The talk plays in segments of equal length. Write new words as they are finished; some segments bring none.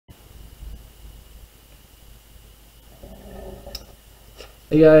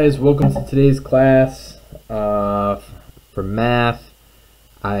Hey guys, welcome to today's class for math.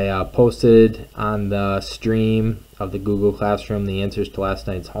 I posted on the stream of the Google Classroom the answers to last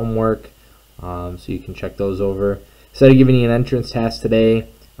night's homework, so you can check those over. Instead of giving you an entrance task today,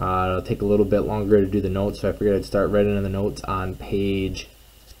 it'll take a little bit longer to do the notes, so I figured I'd start writing in the notes on page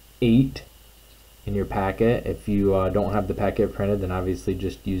 8 in your packet. If you don't have the packet printed, then obviously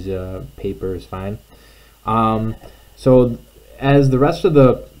just use a paper is fine. So as the rest of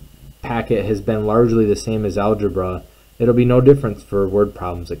the packet has been largely the same as algebra, it'll be no difference for word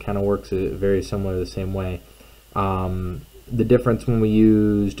problems. It kind of works very similar the same way. The difference when we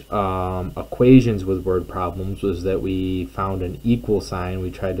used equations with word problems was that we found an equal sign.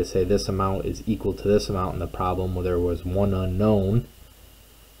 We tried to say this amount is equal to this amount in the problem where there was one unknown.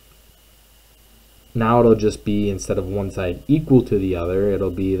 Now it'll just be, instead of one side equal to the other,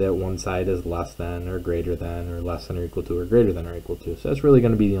 it'll be that one side is less than or greater than or less than or equal to or greater than or equal to. So that's really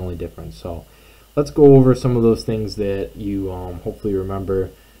going to be the only difference. So let's go over some of those things that you hopefully remember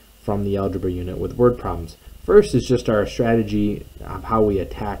from the algebra unit with word problems. First is just our strategy of how we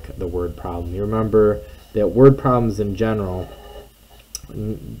attack the word problem. You remember that word problems in general,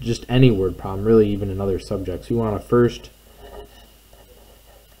 just any word problem, really even in other subjects, we want to first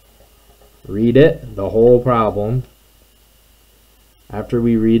read it, the whole problem. After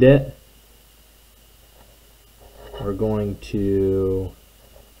we read it, we're going to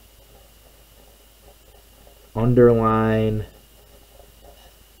underline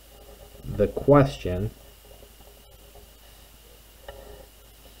the question,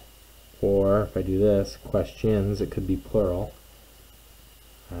 or if I do this, questions, it could be plural.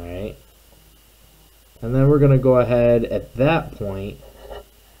 Alright. And then we're going to go ahead at that point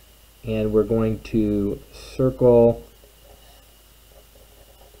and we're going to circle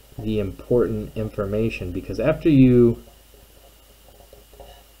the important information, because after you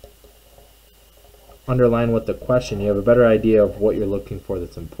underline what the question, you have a better idea of what you're looking for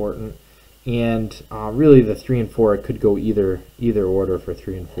that's important. And really the 3 and 4, it could go either order for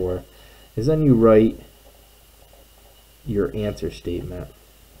 3 and 4, is then you write your answer statement.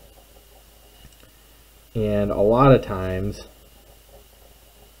 And a lot of times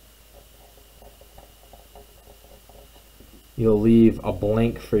you'll leave a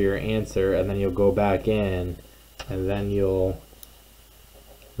blank for your answer, and then you'll go back in and then you'll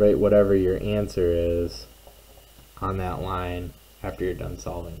write whatever your answer is on that line after you're done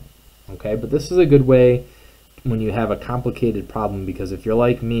solving. Okay, but this is a good way when you have a complicated problem, because if you're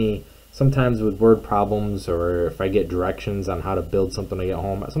like me, sometimes with word problems, or if I get directions on how to build something to get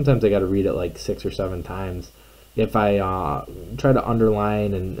home, sometimes I got to read it like 6 or 7 times. If I try to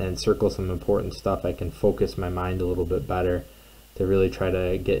underline and circle some important stuff, I can focus my mind a little bit better to really try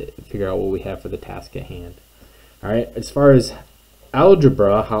to figure out what we have for the task at hand. Alright, as far as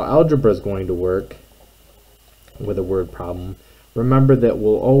algebra, how algebra is going to work with a word problem, remember that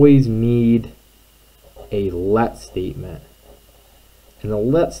we'll always need a let statement. And the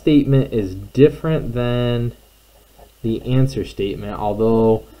let statement is different than the answer statement,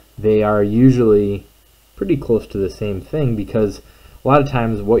 although they are usually pretty close to the same thing, because a lot of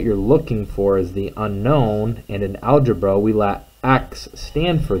times what you're looking for is the unknown, and in algebra we let x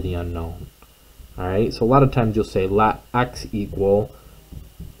stand for the unknown. Alright, so a lot of times you'll say let x equal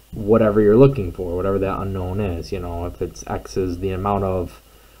whatever you're looking for, whatever that unknown is. You know, if it's x is the amount of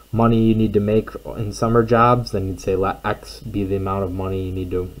money you need to make in summer jobs, then you'd say let x be the amount of money you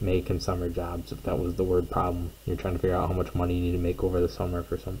need to make in summer jobs, if that was the word problem. You're trying to figure out how much money you need to make over the summer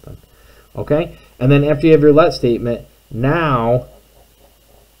for something. Okay, and then after you have your let statement, now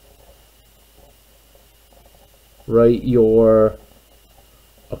write your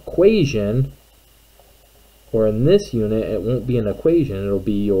equation, or in this unit it won't be an equation, it'll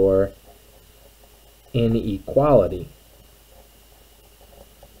be your inequality.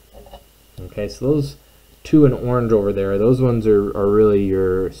 Okay, so those two in orange over there, those ones are really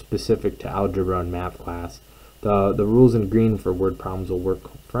your specific to algebra and math class. The rules in green for word problems will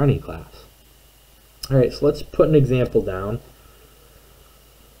work for any class. Alright, so let's put an example down.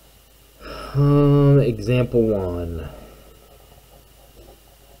 Example 1.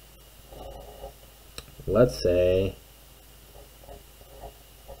 Let's say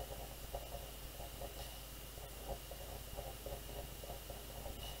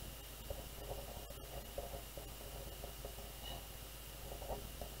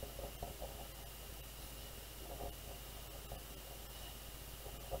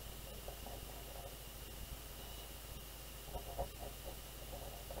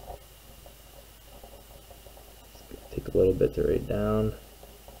take a little bit to write down.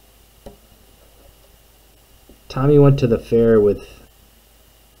 Tommy went to the fair with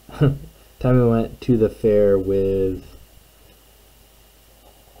Tommy went to the fair with,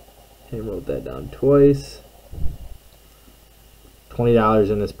 I wrote that down twice, $20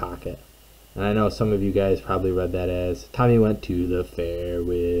 in his pocket. And I know some of you guys probably read that as Tommy went to the fair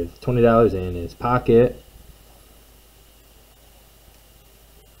with $20 in his pocket.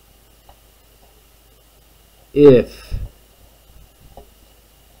 If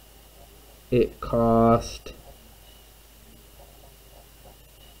it cost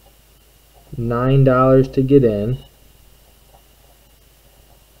 $9 to get in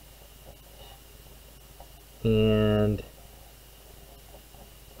and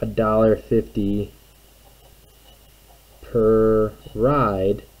 $1.50 per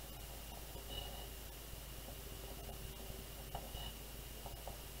ride,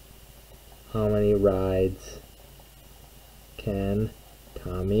 how many rides can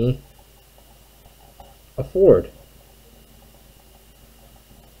Tommy afford?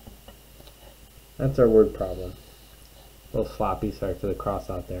 That's our word problem. A little sloppy, sorry for the cross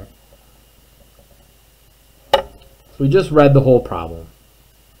out there. So we just read the whole problem.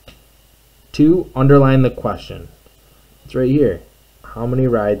 2, underline the question. It's right here. How many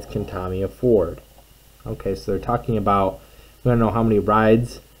rides can Tommy afford? Okay, so they're talking about, we want to know how many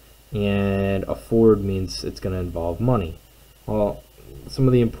rides, and afford means it's going to involve money. Well, some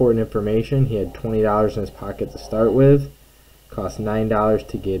of the important information, he had $20 in his pocket to start with, cost $9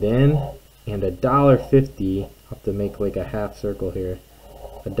 to get in, and $1.50, I'll have to make like a half circle here,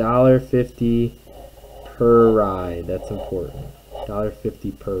 $1.50 per ride. That's important.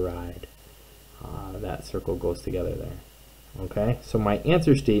 $1.50 per ride. That circle goes together there. Okay, so my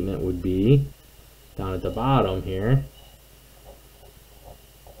answer statement would be down at the bottom here.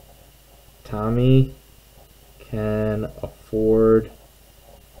 Tommy can afford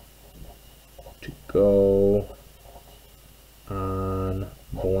to go on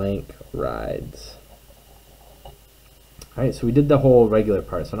blank rides. Alright, so we did the whole regular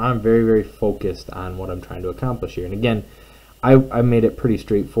part. So now I'm very, very focused on what I'm trying to accomplish here. And again, I made it pretty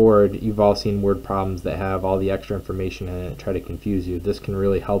straightforward. You've all seen word problems that have all the extra information in it, try to confuse you. This can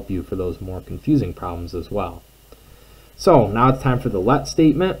really help you for those more confusing problems as well. So now it's time for the let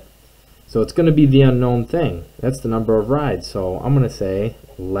statement. So it's going to be the unknown thing. That's the number of rides. So I'm going to say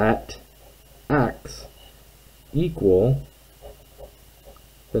let x equal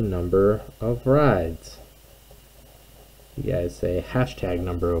the number of rides. You guys say hashtag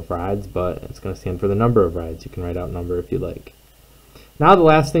number of rides, but it's going to stand for the number of rides. You can write out number if you like. Now the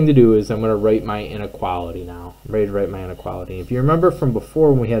last thing to do is I'm going to write my inequality now. I'm ready to write my inequality. If you remember from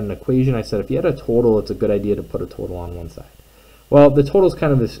before when we had an equation, I said if you had a total, it's a good idea to put a total on one side. Well, the total is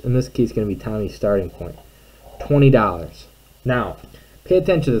kind of, in this case, going to be Tommy's starting point, $20. Now, pay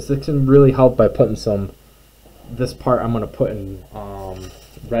attention to this. This can really help by putting this part I'm going to put in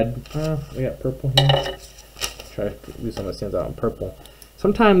red. We got purple here. Try to do something that stands out in purple.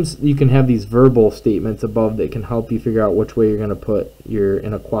 Sometimes you can have these verbal statements above that can help you figure out which way you're going to put your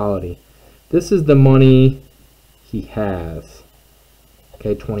inequality. This is the money he has.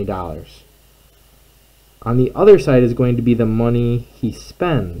 Okay, $20. On the other side is going to be the money he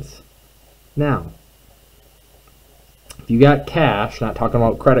spends. Now, if you got cash, not talking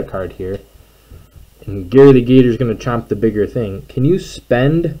about credit card here, and Gary the Gator is going to chomp the bigger thing, can you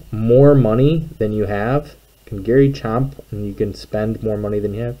spend more money than you have? Can Gary chomp and you can spend more money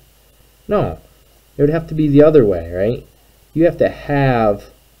than you have? No. It would have to be the other way, right? You have to have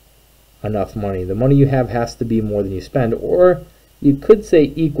enough money. The money you have has to be more than you spend. Or you could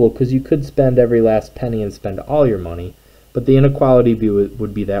say equal, because you could spend every last penny and spend all your money. But the inequality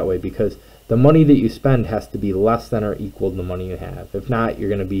would be that way, because the money that you spend has to be less than or equal to the money you have. If not, you're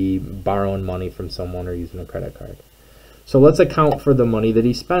going to be borrowing money from someone or using a credit card. So let's account for the money that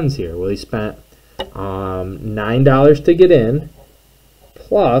he spends here. Well, he spent $9 to get in,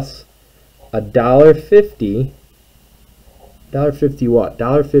 plus $1.50. $1.50 what?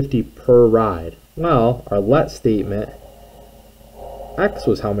 $1.50 per ride. Well, our let statement, X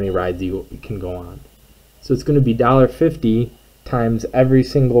was how many rides you can go on. So it's going to be $1.50 times every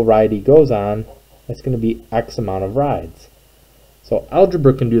single ride he goes on. That's going to be X amount of rides. So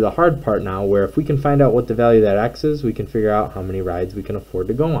algebra can do the hard part now, where if we can find out what the value of that X is, we can figure out how many rides we can afford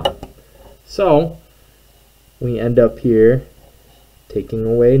to go on. So we end up here taking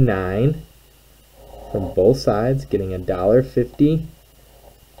away 9 from both sides, getting $1.50.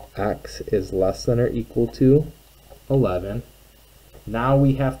 X is less than or equal to 11. Now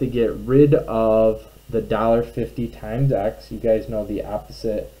we have to get rid of the $1.50 times X. You guys know the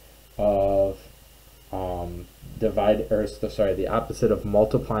opposite of the opposite of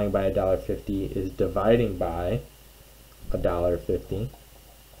multiplying by $1.50 is dividing by $1.50.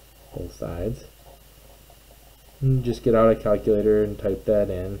 both sides. And just get out a calculator and type that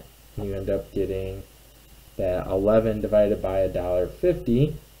in, and you end up getting that 11 divided by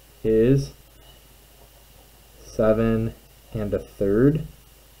 $1.50 is 7 1/3,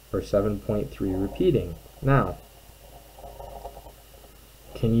 or 7.3 repeating. Now,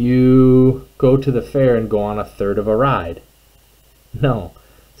 can you go to the fair and go on a third of a ride? No.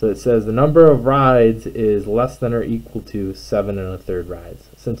 So it says the number of rides is less than or equal to 7 1/3 rides.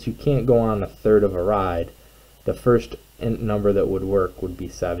 Since you can't go on a third of a ride, the first number that would work would be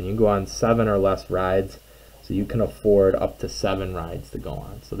 7. You can go on 7 or less rides, so you can afford up to 7 rides to go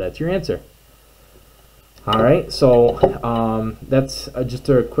on. So that's your answer. All right, so that's just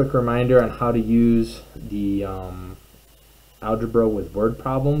a quick reminder on how to use the algebra with word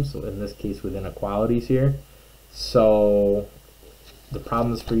problems, so in this case with inequalities here. So the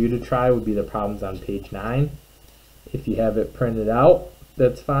problems for you to try would be the problems on page 9. If you have it printed out,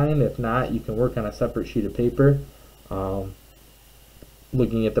 that's fine. If not, you can work on a separate sheet of paper.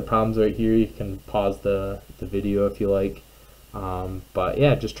 Looking at the problems right here, you can pause the video if you like. But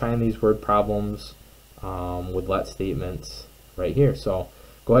yeah, just trying these word problems with let statements right here. So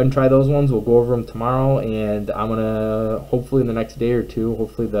go ahead and try those ones. We'll go over them tomorrow, and I'm gonna hopefully in the next day or two,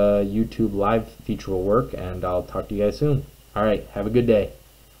 hopefully the YouTube live feature will work, and I'll talk to you guys soon. All right, have a good day.